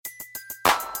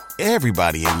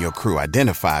Everybody in your crew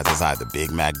identifies as either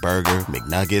Big Mac Burger,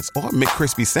 McNuggets, or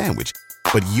McCrispy Sandwich.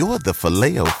 But you're the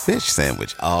Filet-O-Fish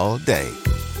Sandwich all day.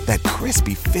 That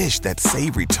crispy fish, that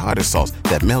savory tartar sauce,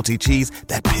 that melty cheese,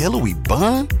 that pillowy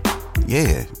bun.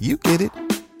 Yeah, you get it.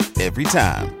 Every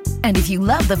time. And if you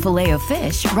love the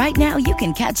Filet-O-Fish, right now you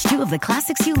can catch 2 of the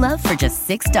classics you love for just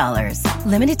 $6.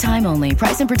 Limited time only.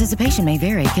 Price and participation may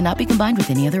vary. Cannot be combined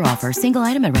with any other offer. Single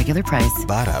item at regular price.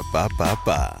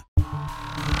 Ba-da-ba-ba-ba.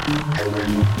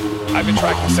 I've been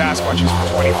tracking Sasquatches for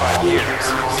 25 years.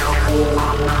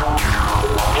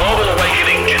 Global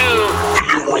Awakening 2.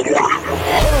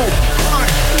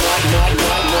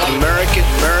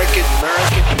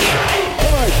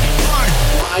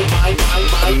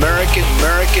 American.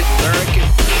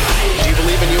 Do you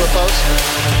believe in UFOs?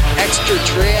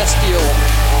 Extraterrestrial.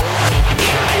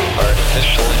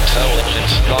 Artificial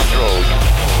intelligence control.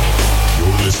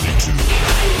 You're listening to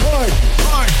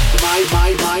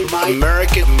My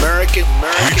American.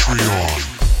 Patreon.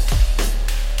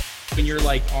 When you're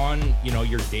like on,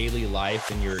 your daily life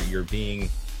and you're being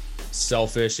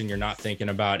selfish and you're not thinking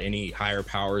about any higher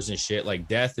powers and shit, like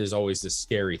death is always this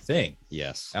scary thing.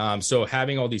 Yes. So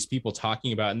having all these people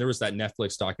talking about, and there was that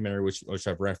Netflix documentary which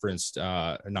I've referenced,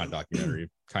 not documentary,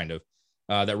 kind of,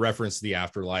 that referenced the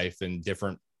afterlife and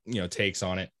different takes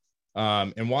on it.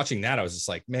 And watching that, I was just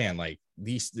like, man, like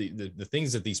the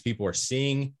things that these people are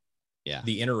seeing,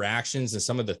 the interactions and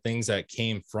some of the things that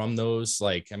came from those,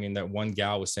 like, I mean, that one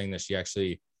gal was saying that she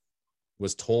actually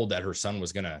was told that her son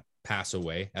was gonna pass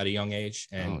away at a young age,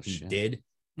 and he did.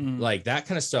 Like that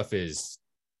kind of stuff is,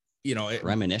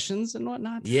 premonitions and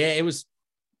whatnot. It was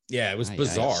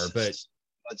bizarre, but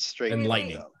That's straight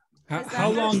enlightening. How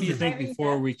long do you think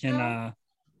before we can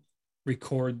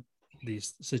record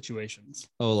these situations?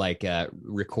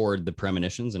 Record the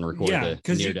premonitions and record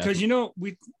because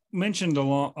we mentioned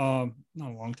not a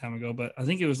long time ago, but I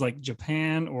think it was like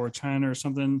Japan or China or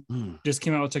something just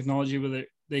came out with technology where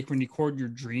they can record your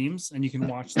dreams and you can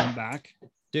watch them back.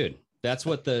 Dude, that's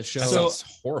what the show sounds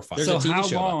horrifying. So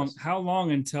how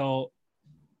long until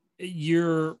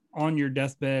you're on your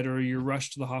deathbed or you're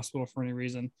rushed to the hospital for any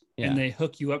reason and they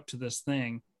hook you up to this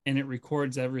thing and it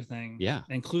records everything,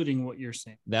 including what you're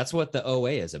seeing? That's what the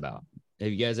OA is about.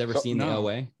 Have you guys ever seen the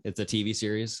OA? It's a TV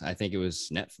series. I think it was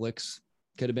Netflix.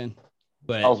 Could have been.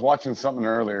 But I was watching something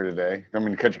earlier today. I'm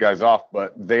going to cut you guys off,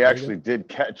 but they actually did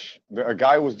catch a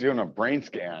guy was doing a brain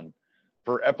scan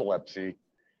for epilepsy,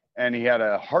 and he had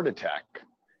a heart attack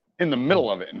in the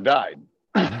middle of it and died.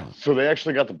 So they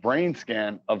actually got the brain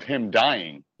scan of him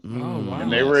dying. Oh, wow.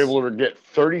 And they were able to get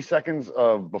 30 seconds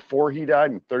of before he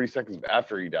died and 30 seconds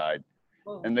after he died.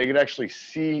 And they could actually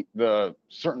see the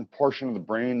certain portion of the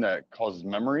brain that causes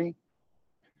memory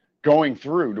going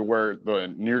through to where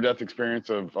the near-death experience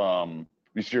of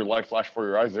you see your life flash before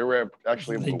your eyes. They were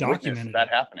actually able to witness that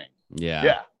happening.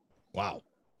 Yeah. Wow.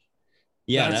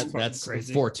 Yeah, that's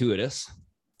crazy. Fortuitous.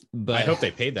 But I hope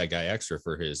they paid that guy extra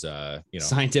for his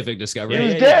scientific discovery. He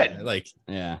was dead.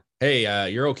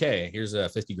 Hey, you're okay. Here's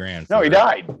 50 grand. No, he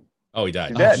died. Oh, he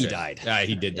died. He died.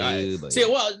 He did die. See,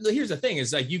 well, here's the thing: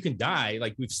 is like you can die,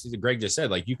 like Greg just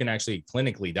said, like you can actually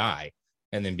clinically die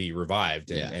and then be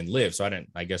revived and live. So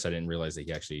I guess I didn't realize that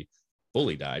he actually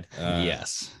fully died.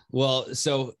 Yes. Well,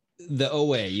 so the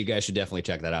OA, you guys should definitely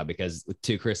check that out, because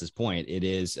to Chris's point, it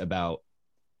is about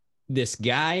this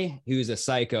guy who's a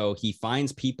psycho. He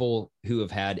finds people who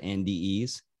have had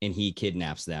NDEs and he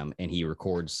kidnaps them and he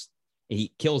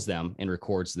kills them and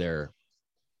records their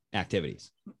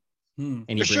activities. And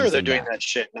For sure they're doing that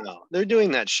shit now. They're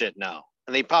doing that shit now.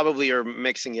 And they probably are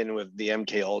mixing in with the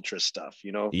MK Ultra stuff,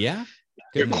 Yeah.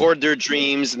 Record their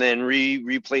dreams and then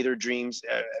replay their dreams.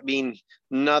 I mean,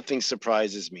 nothing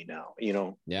surprises me now,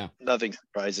 Yeah. Nothing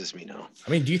surprises me now.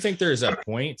 I mean, do you think there's a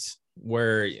point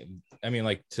where, I mean,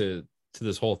 like to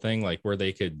this whole thing, like where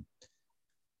they could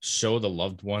show the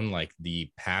loved one, like the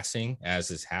passing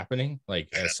as is happening, like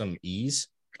as some ease?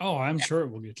 Oh, I'm sure it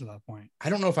will get to that point. I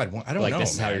don't know if I don't know.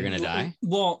 This is how you're gonna die.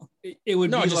 Well, it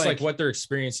would be just like what they're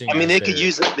experiencing. I mean, they could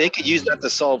use that to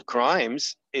solve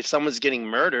crimes. If someone's getting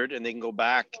murdered and they can go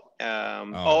back.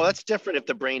 That's different if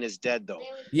the brain is dead, though.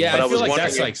 Yeah, but I feel like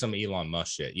that's like some Elon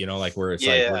Musk shit, like where it's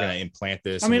like we're gonna implant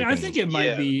this. I mean, I think it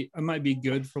might be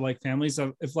good for like families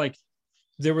if like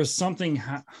there was something.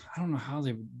 I don't know how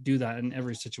they would do that in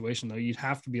every situation though. You'd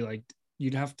have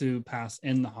to pass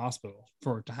in the hospital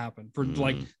for it to happen, for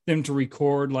like them to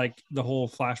record like the whole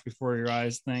flash before your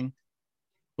eyes thing.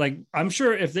 Like, I'm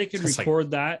sure if they could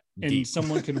record that and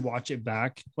someone could watch it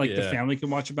back, like the family could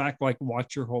watch it back, like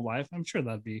watch your whole life. I'm sure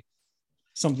that'd be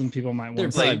something people might want.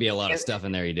 There'd probably be a lot of stuff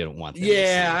in there you didn't want.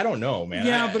 I don't know, man.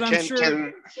 Yeah, but I'm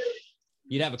sure.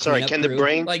 You'd have a Sorry, can the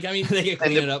brain like? I mean, they can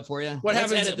clean it up for you. What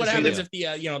happens if the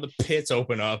the pits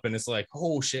open up and it's like,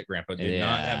 oh shit, Grandpa did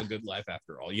not have a good life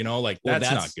after all. That's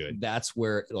not good. That's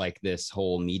where like this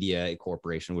whole media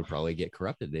corporation would probably get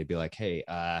corrupted. They'd be like, hey,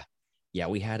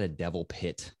 we had a devil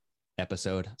pit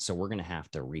episode, so we're gonna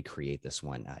have to recreate this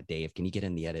one. Dave, can you get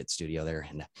in the edit studio there?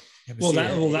 And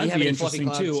that'd be interesting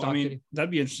too. I mean,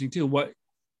 that'd be interesting too.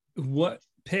 What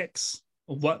pics,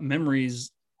 what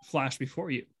memories flash before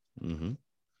you? Mm-hmm.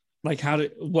 Like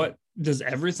what does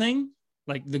everything,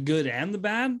 like the good and the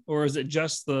bad, or is it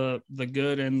just the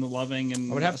good and the loving?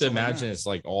 And I would have to imagine it's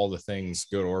like all the things,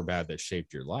 good or bad, that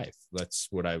shaped your life. That's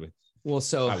what I would. Well,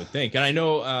 so I would think, and I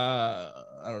know I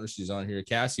don't know if she's on here.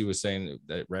 Cassie was saying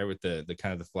that right with the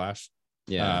kind of the flash,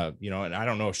 and I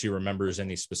don't know if she remembers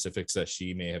any specifics that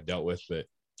she may have dealt with, but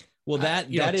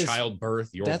that is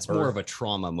childbirth. That's more of a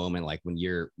trauma moment, like when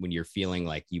you're feeling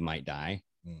like you might die.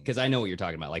 Because I know what you're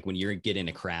talking about, like when you get in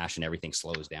a crash and everything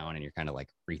slows down and you're kind of like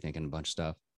rethinking a bunch of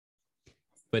stuff.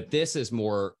 But this is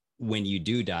more when you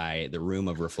do die, the room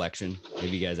of reflection.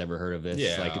 Have you guys ever heard of this?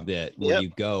 Yeah. Like that where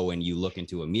you go and you look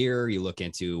into a mirror, you look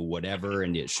into whatever,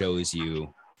 and it shows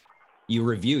you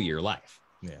review your life.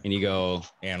 Yeah. And you go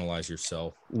analyze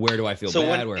yourself. Where do I feel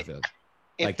bad? Where I feel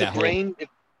like that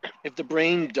if the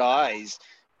brain dies,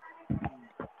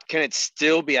 can it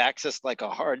still be accessed like a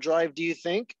hard drive, do you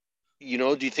think? Do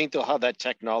you think they'll have that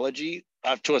technology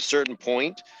up to a certain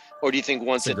point, or do you think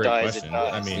once it dies, it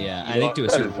dies? I mean, I think to a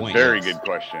certain point. Very good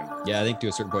question. Yeah, I think to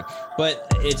a certain point. But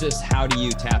it's just, how do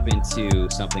you tap into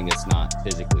something that's not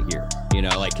physically here?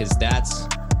 Because that's,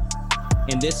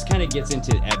 and this kind of gets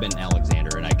into Eben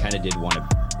Alexander, and I kind of did want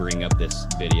to bring up this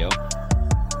video.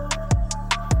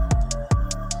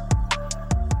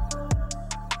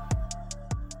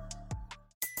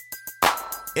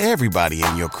 Everybody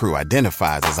in your crew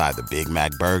identifies as either Big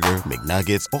Mac Burger,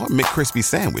 McNuggets, or McCrispy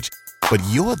Sandwich. But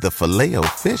you're the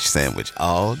Filet-O-Fish Sandwich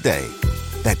all day.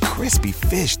 That crispy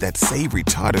fish, that savory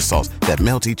tartar sauce, that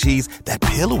melty cheese, that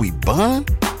pillowy bun.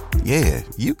 Yeah,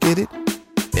 you get it.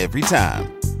 Every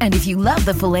time. And if you love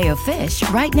the Filet-O-Fish,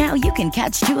 right now you can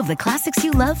catch 2 of the classics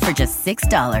you love for just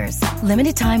 $6.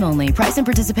 Limited time only. Price and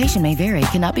participation may vary.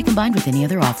 Cannot be combined with any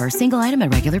other offer. Single item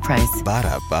at regular price.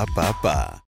 Ba-da-ba-ba-ba.